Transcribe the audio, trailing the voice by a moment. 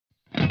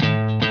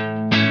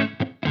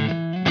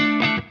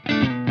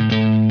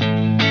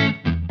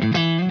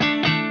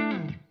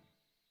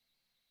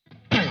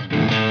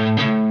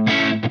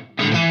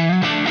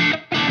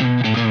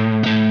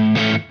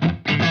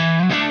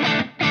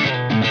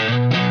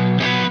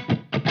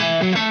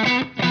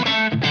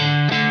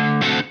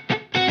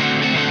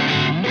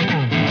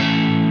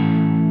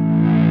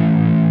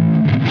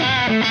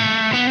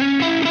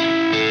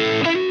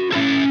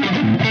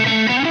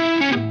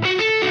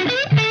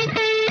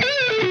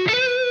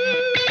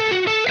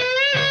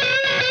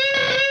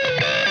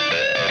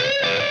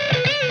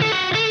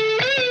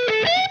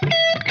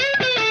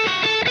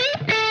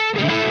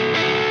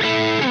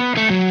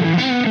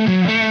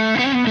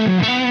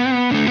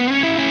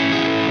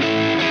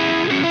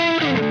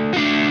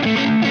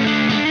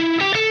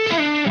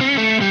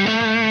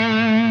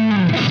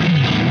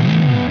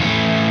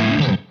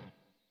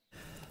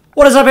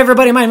What is up,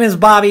 everybody? My name is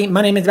Bobby.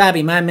 My name is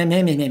Bobby. My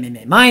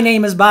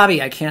name is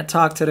Bobby. I can't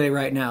talk today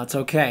right now. It's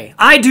okay.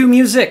 I do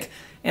music.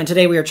 And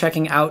today we are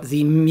checking out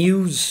the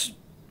Muse.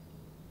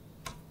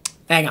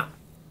 Hang on.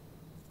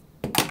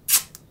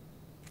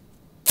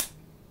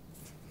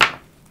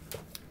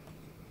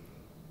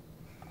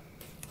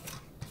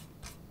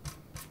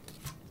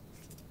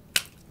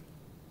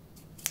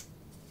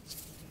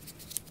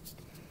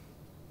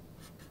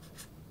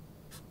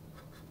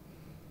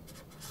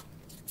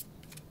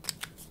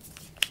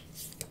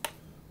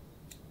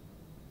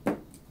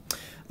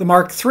 The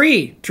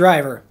Mk3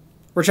 driver.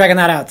 We're checking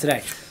that out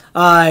today.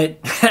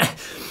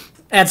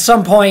 At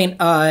some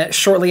point,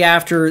 shortly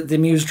after the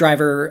Muse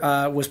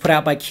driver was put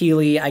out by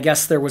Keeley, I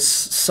guess there was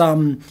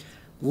some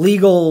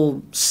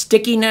legal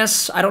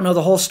stickiness. I don't know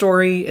the whole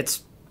story.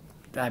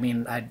 I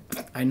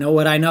know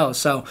what I know.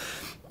 So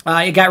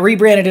it got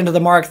rebranded into the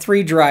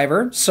Mk3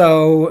 driver.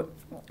 So,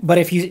 but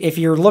if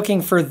you're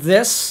looking for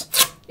this,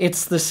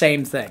 it's the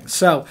same thing.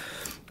 So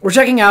we're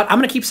checking out, I'm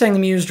going to keep saying the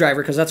Muse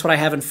driver because that's what I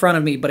have in front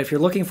of me, but if you're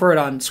looking for it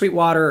on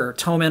Sweetwater or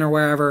Toman or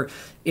wherever,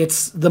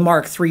 it's the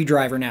Mk3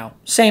 driver now.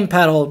 Same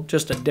pedal,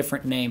 just a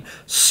different name.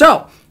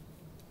 So,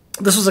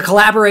 this was a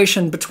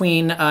collaboration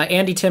between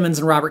Andy Timmons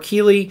and Robert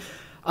Keeley.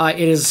 It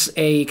is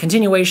a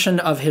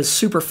continuation of his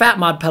Super Fat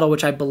Mod pedal,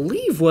 which I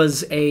believe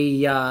was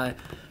a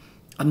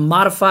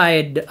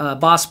modified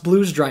Boss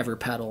Blues driver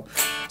pedal.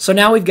 So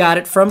now we've got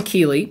it from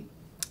Keeley.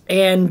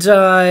 And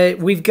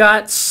we've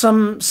got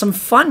some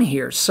fun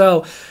here.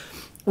 So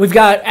we've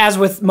got, as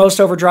with most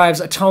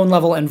overdrives, a tone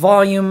level and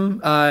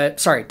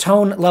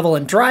tone level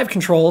and drive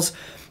controls.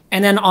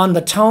 And then on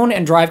the tone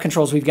and drive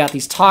controls, we've got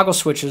these toggle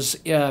switches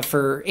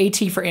for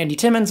AT for Andy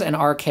Timmons and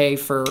RK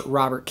for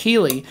Robert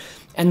Keeley.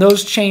 And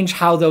those change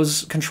how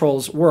those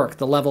controls work.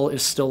 The level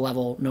is still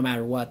level no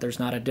matter what. There's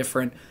not a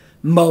different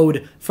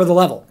mode for the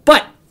level.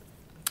 But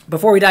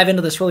before we dive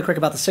into this really quick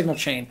about the signal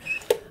chain,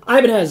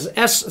 Ibanez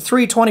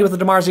S320 with the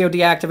DiMarzio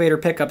deactivator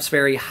pickups,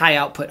 very high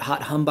output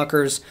hot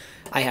humbuckers.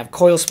 I have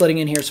coil splitting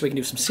in here so we can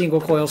do some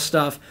single coil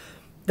stuff.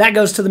 That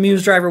goes to the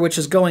Muse driver, which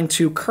is going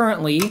to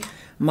currently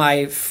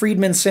my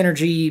Friedman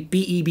Synergy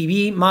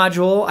BEBB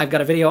module. I've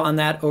got a video on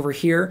that over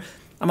here.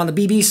 I'm on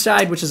the BB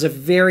side, which is a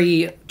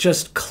very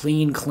just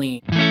clean.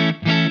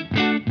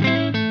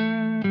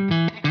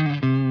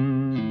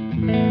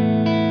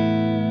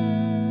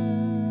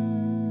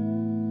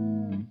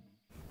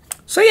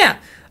 So yeah.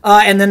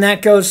 And then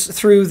that goes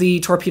through the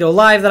Torpedo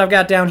Live that I've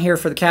got down here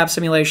for the cab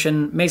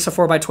simulation. Mesa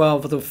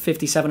 4x12 with a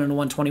 57 and a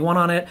 121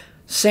 on it.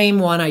 Same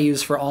one I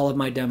use for all of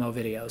my demo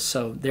videos.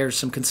 So there's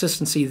some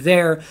consistency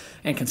there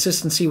and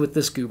consistency with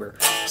this goober.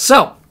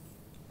 So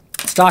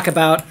let's talk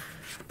about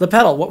the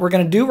pedal. What we're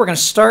going to do, we're going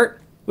to start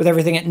with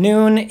everything at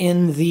noon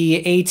in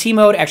the AT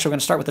mode. Actually, we're going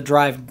to start with the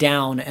drive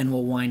down and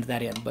we'll wind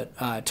that in.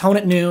 But tone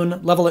at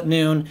noon, level at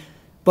noon,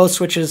 both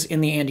switches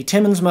in the Andy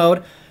Timmons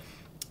mode.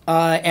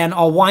 And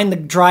I'll wind the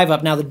drive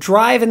up. Now, the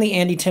drive in the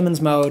Andy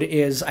Timmons mode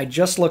is, I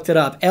just looked it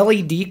up,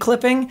 LED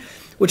clipping,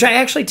 which I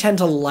actually tend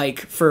to like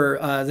for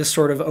this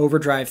sort of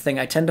overdrive thing.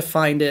 I tend to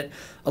find it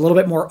a little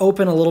bit more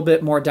open, a little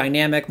bit more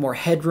dynamic, more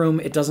headroom.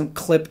 It doesn't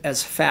clip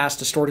as fast,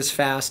 distort as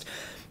fast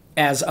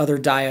as other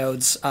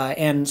diodes.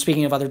 And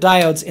speaking of other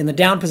diodes, in the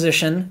down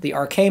position, the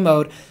RK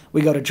mode,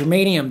 we go to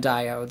germanium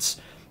diodes,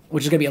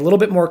 which is going to be a little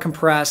bit more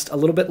compressed, a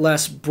little bit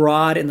less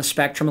broad in the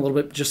spectrum, a little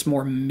bit just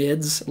more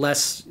mids,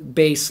 less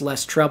bass,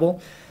 less treble.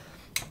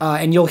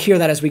 And you'll hear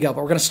that as we go.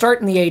 But we're going to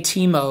start in the AT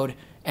mode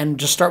and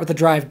just start with the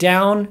drive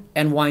down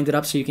and wind it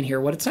up so you can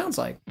hear what it sounds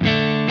like.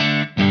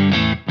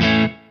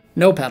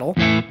 No pedal.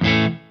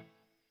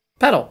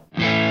 Pedal.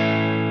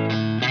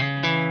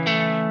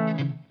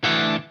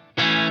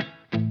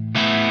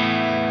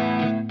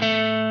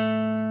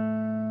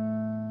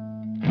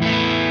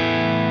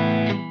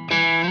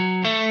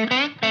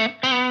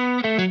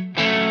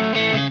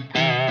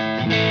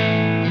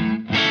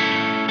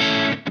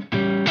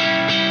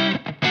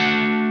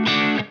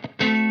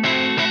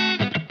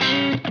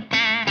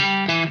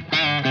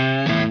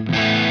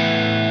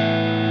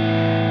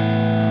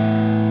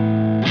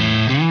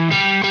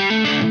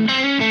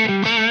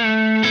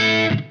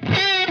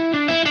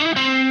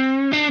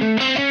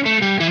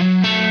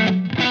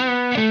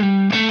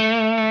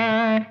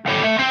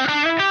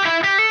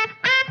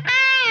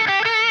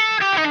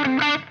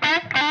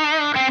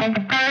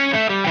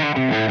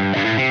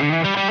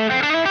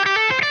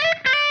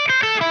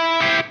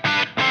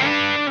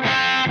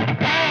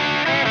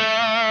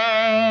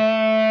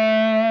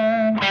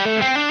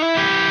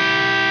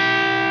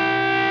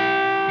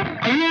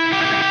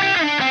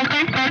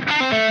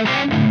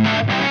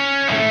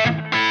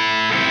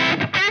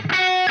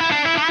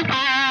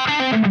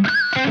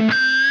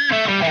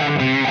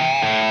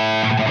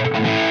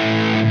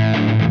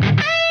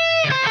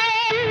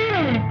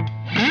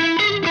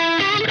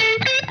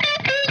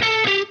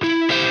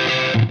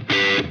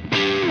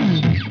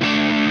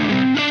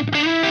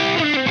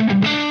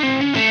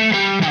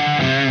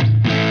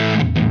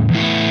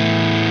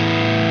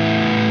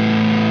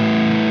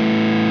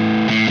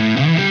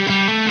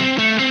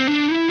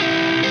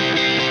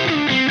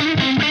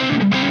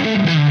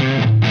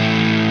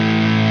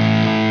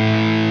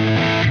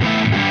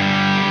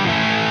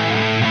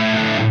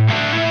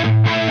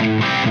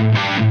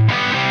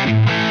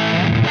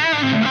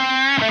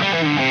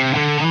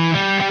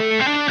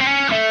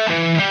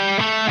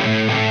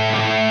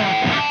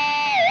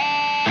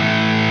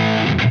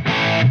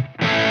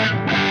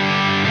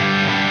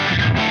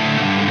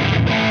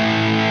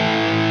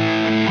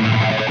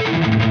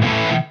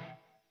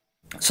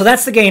 So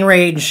that's the gain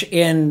range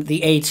in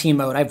the AT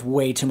mode. I have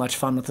way too much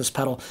fun with this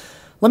pedal.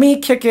 Let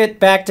me kick it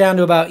back down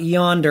to about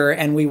yonder,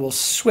 and we will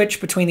switch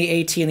between the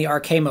AT and the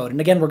RK mode.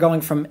 And again, we're going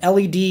from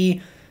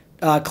LED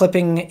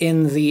clipping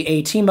in the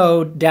AT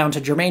mode down to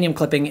germanium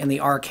clipping in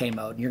the RK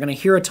mode. You're going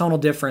to hear a tonal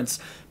difference,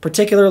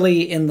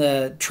 particularly in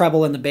the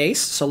treble and the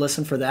bass, so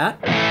listen for that.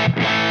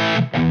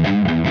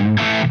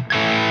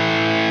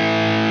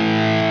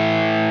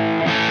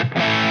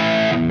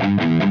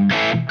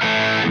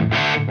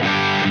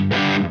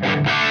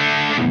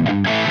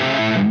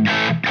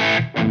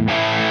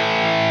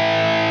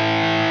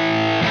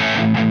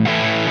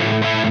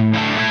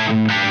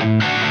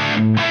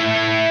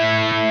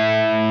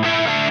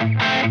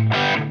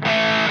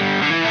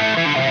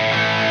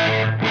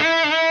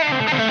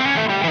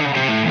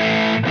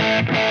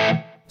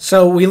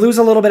 So we lose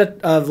a little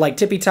bit of like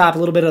tippy top, a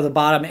little bit of the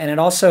bottom, and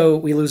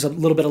we lose a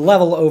little bit of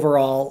level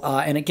overall,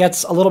 and it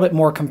gets a little bit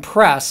more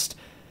compressed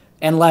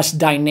and less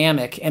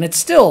dynamic. And it's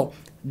still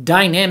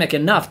dynamic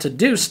enough to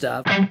do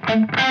stuff.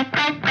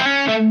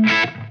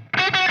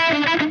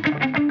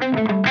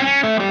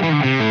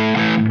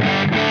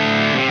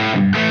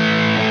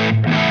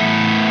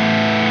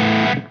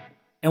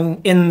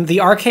 And in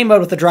the RK mode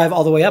with the drive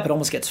all the way up, it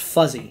almost gets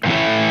fuzzy.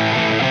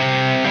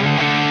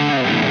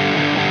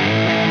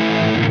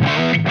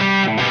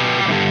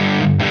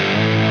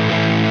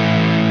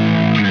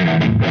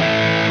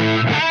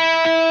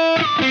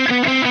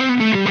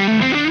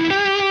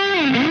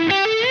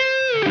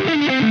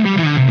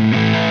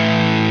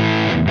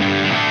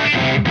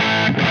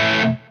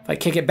 If I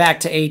kick it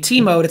back to AT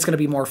mode, it's going to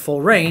be more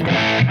full range.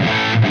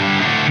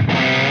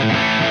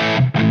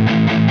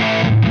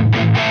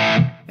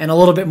 And a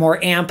little bit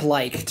more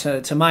amp-like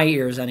to my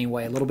ears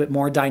anyway, a little bit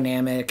more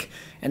dynamic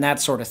and that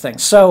sort of thing.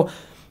 So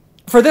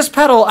for this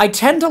pedal, I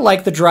tend to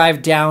like the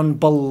drive down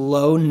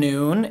below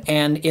noon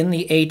and in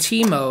the AT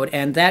mode,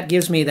 and that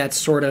gives me that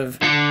sort of...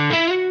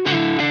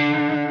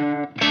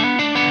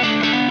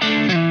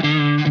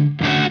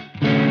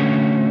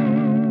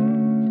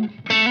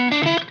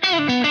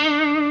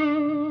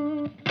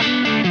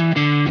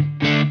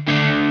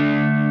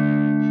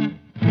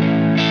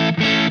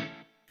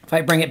 If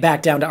I bring it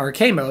back down to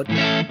RK mode,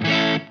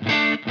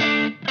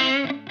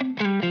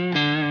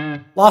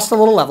 lost a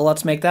little level,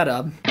 let's make that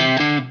up.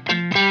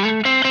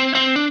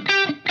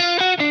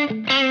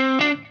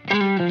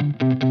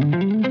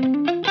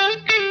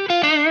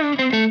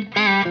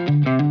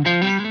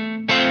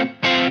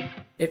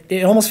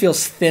 It almost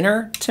feels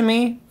thinner to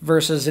me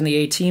versus in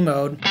the AT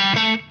mode.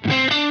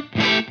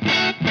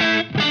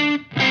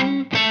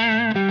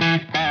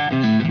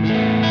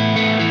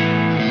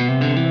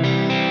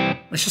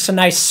 It's just a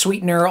nice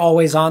sweetener,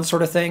 always on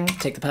sort of thing.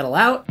 Take the pedal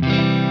out.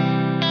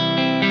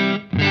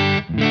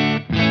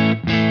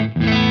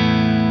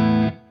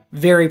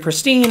 Very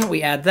pristine,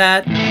 we add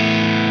that.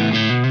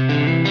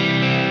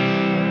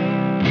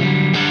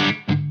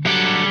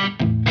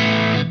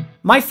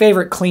 My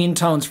favorite clean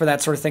tones for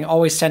that sort of thing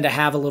always tend to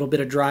have a little bit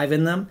of drive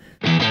in them.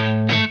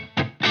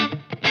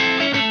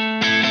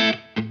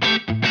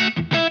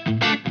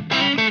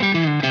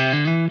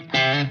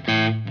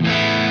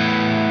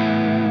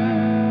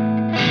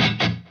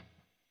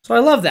 So I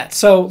love that.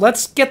 So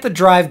let's get the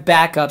drive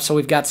back up so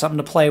we've got something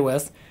to play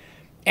with.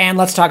 And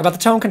let's talk about the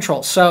tone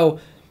control. So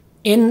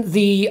in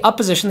the up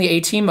position, the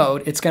AT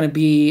mode, it's going to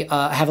be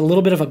have a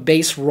little bit of a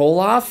bass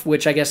roll-off,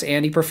 which I guess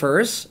Andy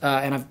prefers.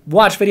 And I've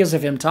watched videos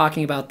of him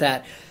talking about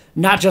that,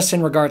 not just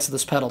in regards to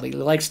this pedal. He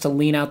likes to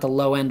lean out the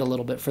low end a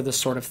little bit for this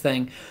sort of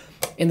thing.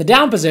 In the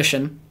down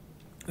position,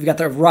 we've got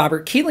the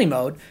Robert Keeley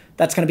mode.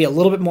 That's going to be a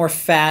little bit more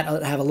fat,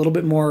 have a little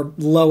bit more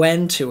low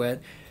end to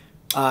it.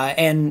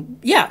 And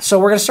yeah, so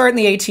we're going to start in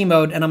the AT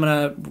mode, and I'm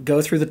going to go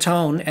through the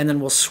tone, and then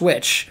we'll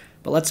switch.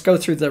 But let's go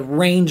through the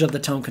range of the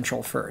tone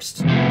control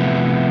first.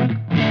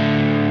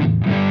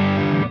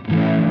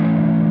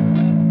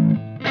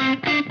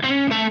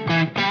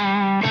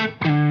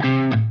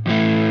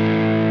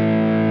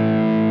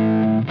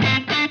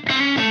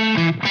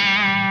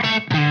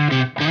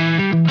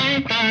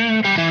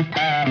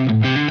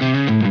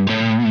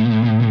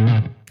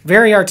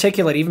 Very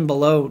articulate even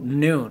below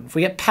noon. If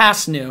we get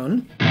past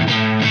noon,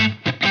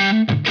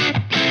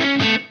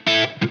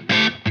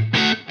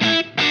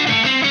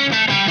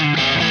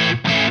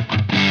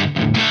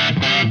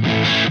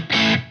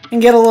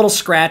 and get a little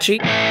scratchy.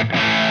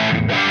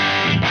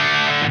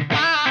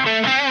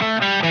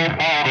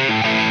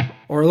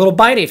 Or a little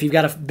bitey if you've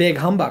got a big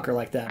humbucker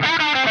like that.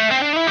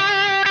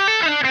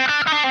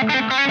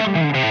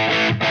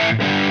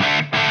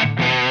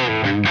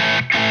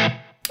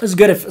 This is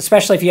good,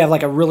 especially if you have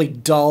like a really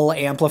dull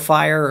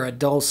amplifier or a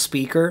dull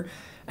speaker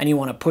and you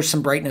want to push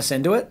some brightness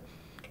into it.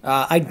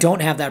 I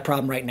don't have that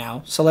problem right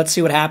now, so let's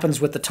see what happens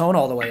with the tone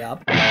all the way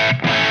up.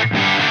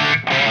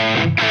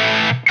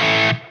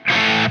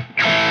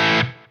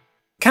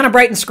 Kind of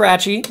bright and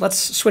scratchy. Let's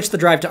switch the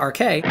drive to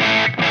RK.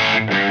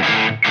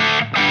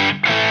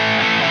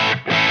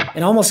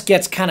 It almost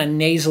gets kind of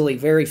nasally,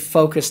 very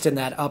focused in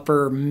that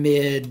upper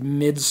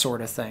mid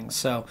sort of thing.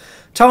 So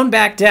tone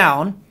back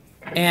down,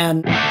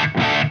 and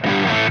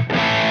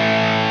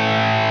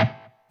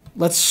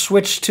Let's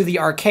switch to the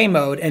RK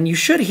mode, and you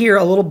should hear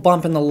a little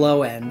bump in the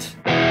low end.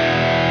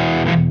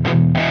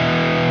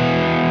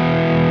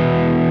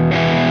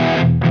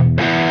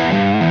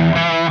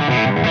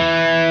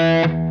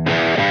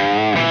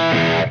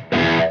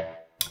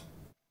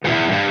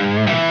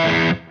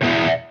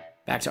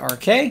 Back to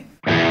RK.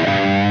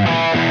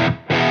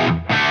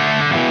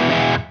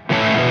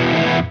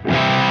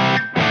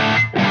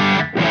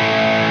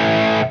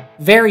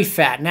 Very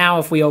fat. Now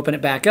if we open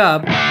it back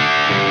up,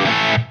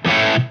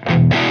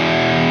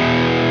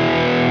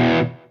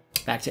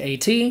 back to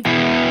AT. It's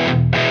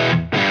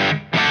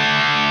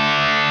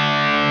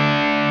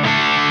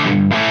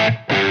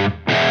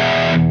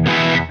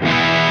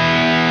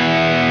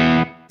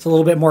a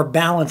little bit more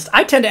balanced.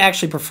 I tend to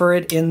actually prefer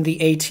it in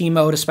the AT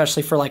mode,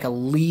 especially for like a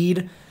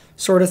lead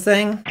sort of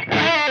thing.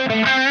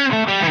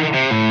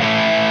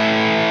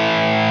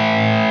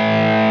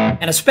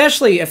 And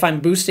especially if I'm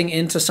boosting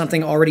into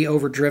something already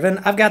overdriven.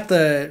 I've got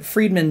the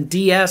Friedman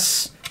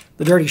DS,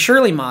 the Dirty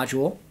Shirley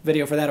module,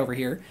 video for that over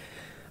here.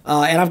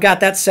 And I've got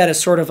that set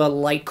as sort of a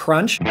light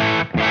crunch,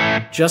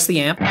 just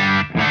the amp.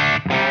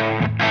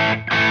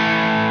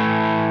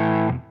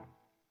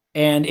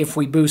 And if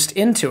we boost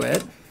into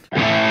it,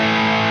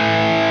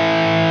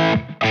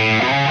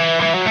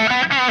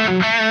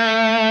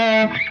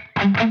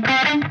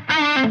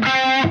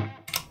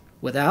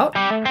 without,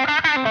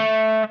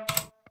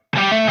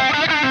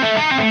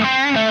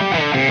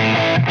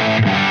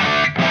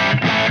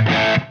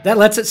 that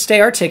lets it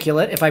stay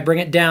articulate. If I bring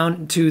it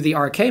down to the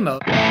RK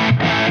mode,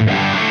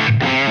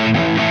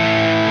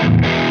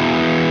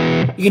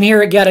 you can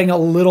hear it getting a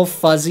little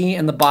fuzzy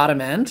in the bottom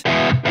end.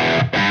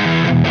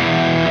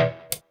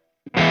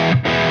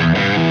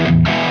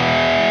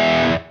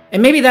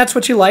 And maybe that's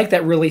what you like,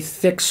 that really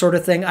thick sort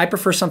of thing. I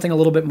prefer something a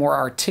little bit more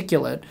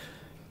articulate.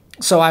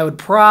 So I would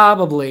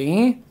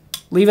probably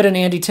leave it in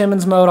Andy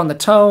Timmons mode on the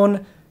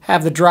tone,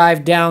 have the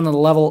drive down and the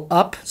level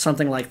up,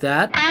 something like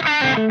that.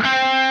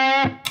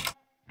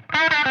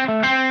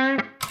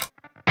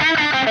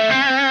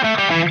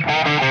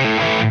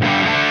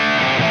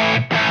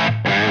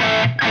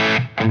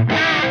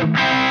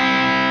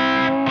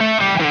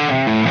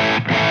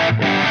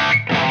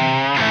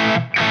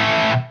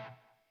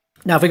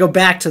 Now if we go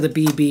back to the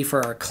BB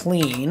for our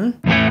clean,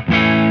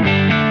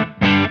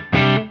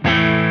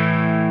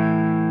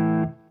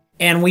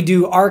 and we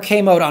do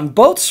RK mode on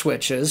both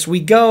switches, we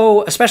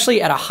go,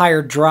 especially at a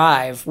higher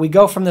drive, we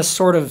go from this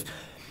sort of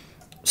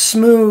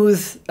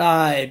smooth,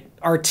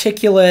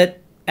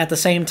 articulate, at the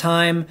same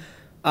time,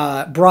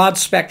 broad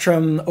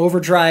spectrum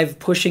overdrive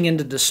pushing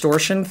into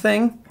distortion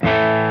thing.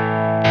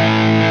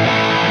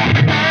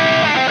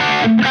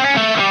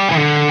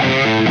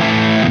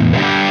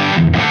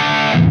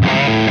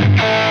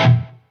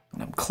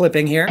 I'm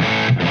clipping here.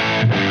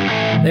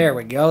 There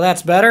we go,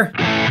 that's better.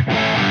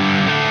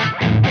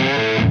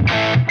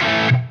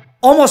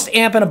 Almost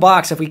amp in a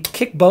box if we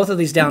kick both of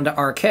these down to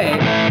RK.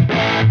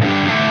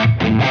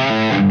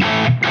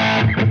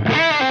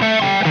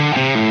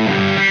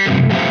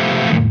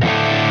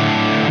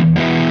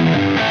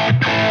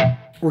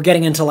 We're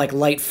getting into like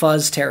light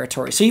fuzz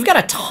territory. So you've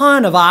got a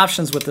ton of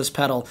options with this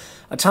pedal,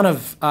 a ton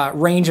of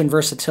range and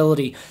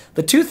versatility.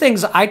 The two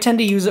things I tend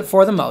to use it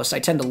for the most, I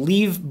tend to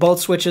leave both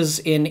switches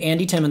in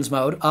Andy Timmons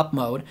mode, up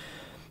mode,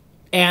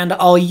 and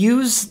I'll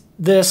use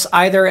this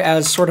either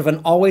as sort of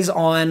an always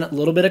on, a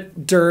little bit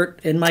of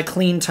dirt in my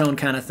clean tone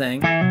kind of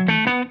thing.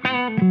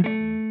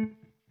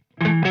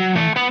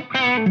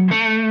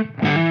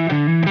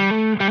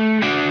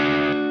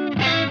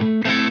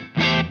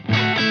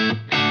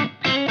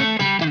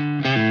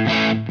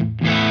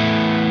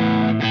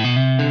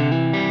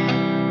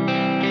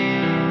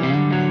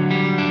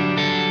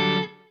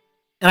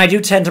 And I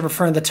do tend to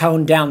prefer the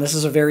tone down. This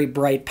is a very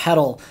bright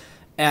pedal.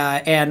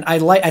 And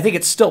I think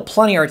it's still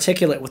plenty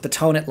articulate with the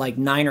tone at like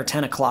 9 or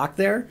 10 o'clock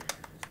there.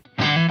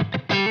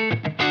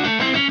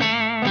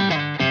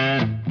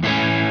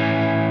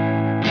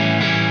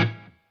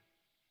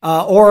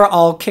 Or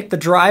I'll kick the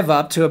drive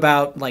up to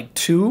about like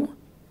 2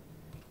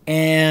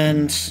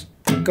 and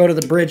go to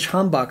the bridge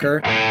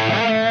humbucker.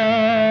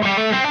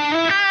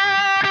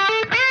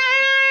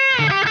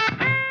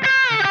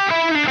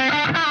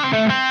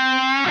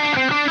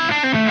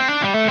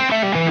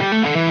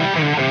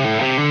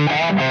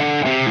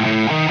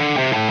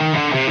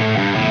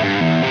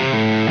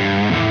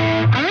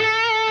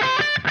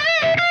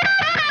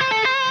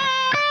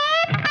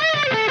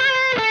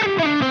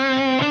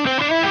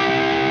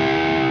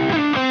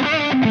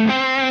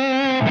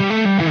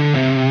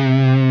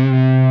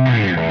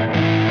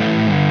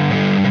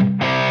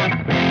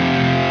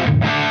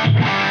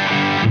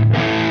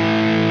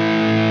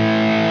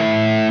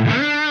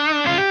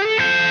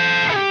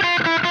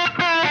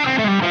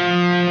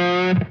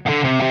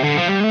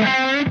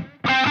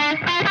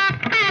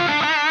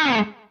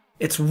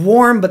 It's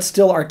warm but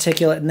still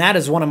articulate, and that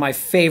is one of my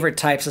favorite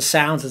types of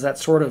sounds, is that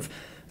sort of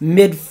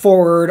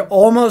mid-forward,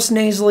 almost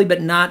nasally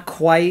but not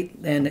quite,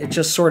 and it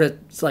just sort of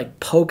like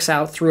pokes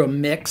out through a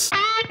mix.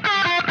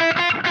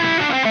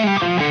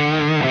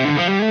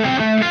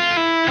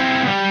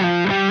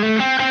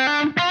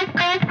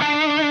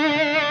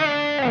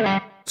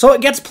 So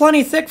it gets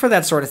plenty thick for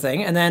that sort of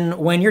thing. And then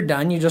when you're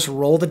done, you just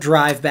roll the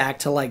drive back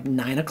to like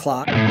 9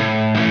 o'clock.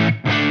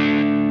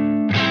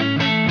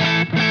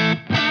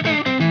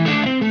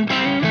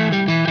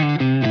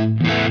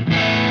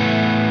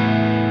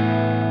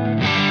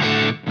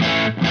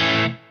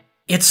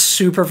 It's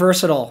super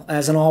versatile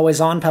as an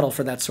always-on pedal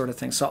for that sort of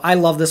thing. So I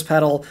love this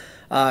pedal.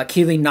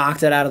 Keeley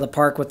knocked it out of the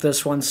park with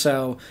this one.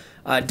 So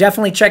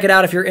definitely check it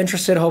out if you're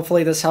interested.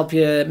 Hopefully this helped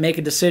you make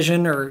a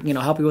decision, or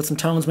help you with some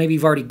tones. Maybe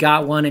you've already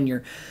got one and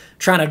you're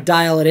trying to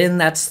dial it in.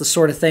 That's the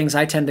sort of things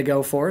I tend to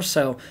go for.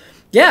 So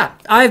yeah,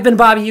 I've been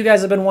Bobby. You guys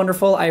have been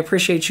wonderful. I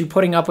appreciate you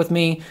putting up with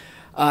me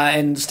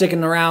and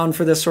sticking around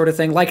for this sort of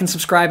thing. Like and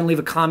subscribe and leave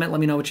a comment. Let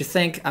me know what you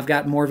think. I've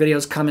got more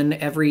videos coming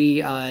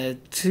every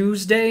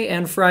Tuesday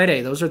and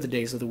Friday. Those are the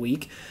days of the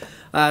week.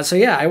 So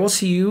yeah, I will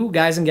see you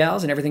guys and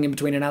gals and everything in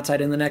between and outside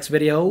in the next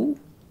video.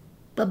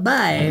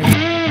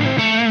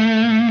 Bye-bye.